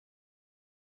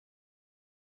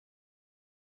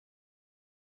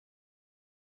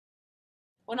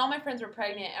when all my friends were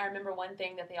pregnant, I remember one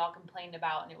thing that they all complained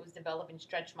about, and it was developing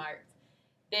stretch marks.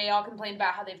 They all complained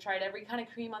about how they've tried every kind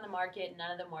of cream on the market, and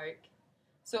none of them work.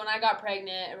 So when I got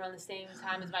pregnant around the same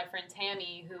time as my friend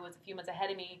Tammy, who was a few months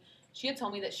ahead of me, she had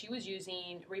told me that she was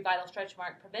using Revitol stretch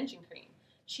mark prevention cream.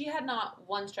 She had not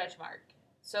one stretch mark.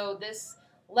 So this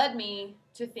led me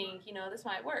to think, this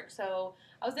might work. So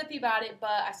I was iffy about it,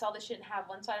 but I saw this shouldn't have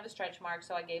one side of a stretch mark,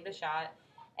 so I gave it a shot.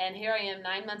 And here I am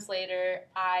 9 months later.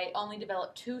 I only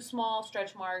developed 2 small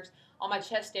stretch marks on my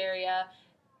chest area,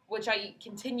 which I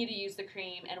continue to use the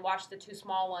cream and watch the 2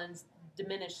 small ones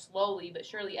diminish slowly but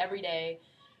surely every day.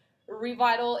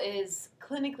 Revitol is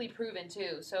clinically proven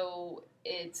too, so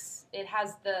it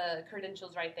has the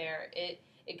credentials right there. It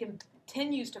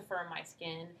continues to firm my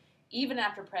skin even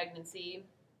after pregnancy,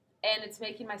 and it's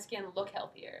making my skin look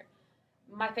healthier.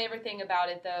 My favorite thing about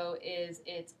it though is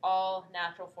it's all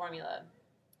natural formula.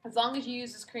 As long as you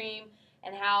use this cream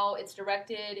and how it's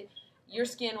directed, your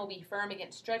skin will be firm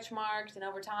against stretch marks and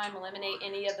over time eliminate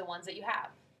any of the ones that you have.